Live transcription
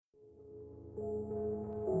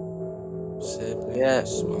Yeah,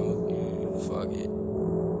 smoking, fuck it,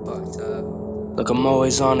 fucked up. Look, I'm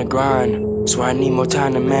always on the grind, swear I need more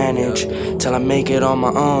time to manage, till I make it on my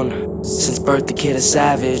own. Since birth the kid is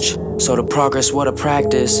savage, so the progress what a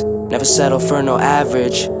practice. Never settle for no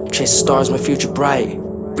average, chase the stars, my future bright.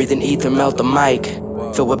 Breathing ether, melt the mic,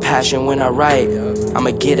 filled with passion when I write.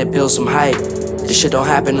 I'ma get it, build some hype, this shit don't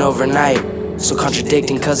happen overnight, so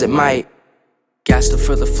contradicting cause it might. Gassed up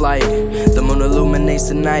for the flight, the moon illuminates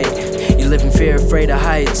the night. You live in fear, afraid of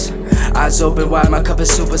heights. Eyes open wide, my cup is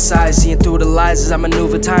supersized. Seeing through the lies as I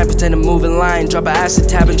maneuver time, pretend to move in line. Drop an acid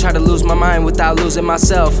tab and try to lose my mind without losing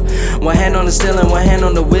myself. One hand on the steering, one hand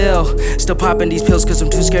on the wheel. Still popping these pills cause I'm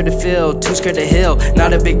too scared to feel, too scared to heal.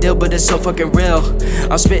 Not a big deal but it's so fucking real.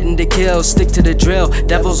 I'm spitting to kill, stick to the drill.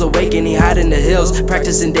 Devil's awakening, he hide in the hills.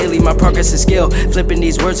 Practicing daily, my progress is skill. Flipping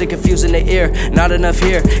these words and confusing the ear. Not enough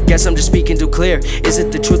here, guess I'm just speaking too clear. Is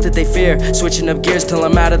it the truth that they fear? Switching up gears till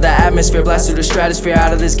I'm out of the atmosphere. Blast through the stratosphere,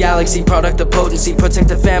 out of this galaxy. Product of potency, protect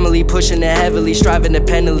the family. Pushing it heavily, strive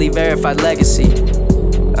independently. Verified legacy.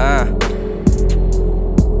 I'm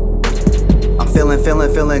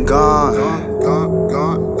feeling gone.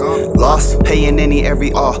 Lost, paying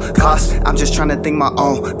every all cost. I'm just trying to think my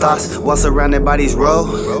own thoughts while surrounded by these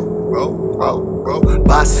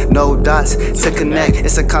bots, no dots to connect.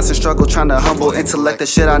 It's a constant struggle trying to humble intellect. The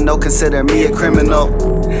shit I know consider me a criminal,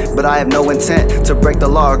 but I have no intent to break the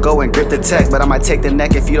law or go and grip the tech. But I might take the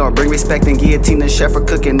neck if you don't bring respect, and guillotine the chef for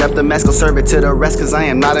cooking up the mess. Go serve it to the rest cause I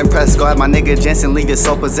am not impressed. Go have my nigga Jensen, leave your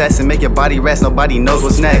soul possessed and make your body rest. Nobody knows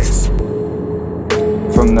what's next.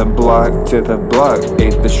 From the block to the block,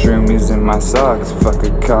 ate the shroomies in my socks. Fuck a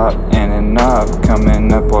cop and a knob,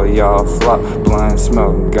 coming up while y'all flop. Blind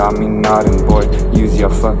smoke got me nodding, boy, use your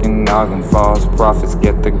fucking noggin. False prophets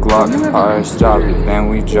get the Glock, ours job, then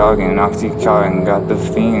we jogging. Oxycontin got the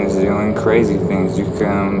fiends doing crazy things you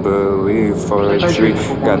couldn't believe. For a tree,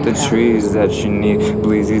 got the trees that you need,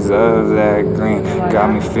 bleezies of that green.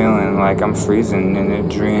 Got me feeling like I'm freezing in a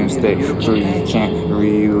dream state. So you can't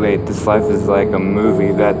relate, this life is like a movie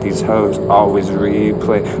that these hoes always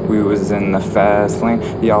replay. We was in the fast lane,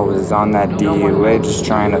 y'all was on that delay. Just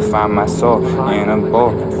trying to find my soul in a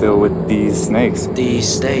bowl filled with these snakes. These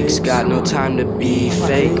stakes got no time to be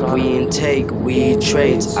fake. We intake, we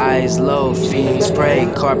traits, eyes low, fiends pray.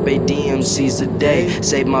 Carpe diem, seize the day,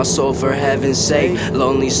 save my soul for heaven's sake.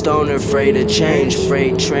 Lonely stoner, afraid of change.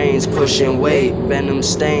 Freight trains, pushing weight, venom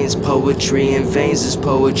stains. Poetry in veins is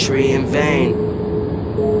poetry in vain.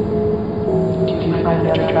 Did you find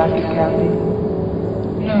that attractive, Kyotii?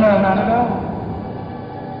 No, not at all.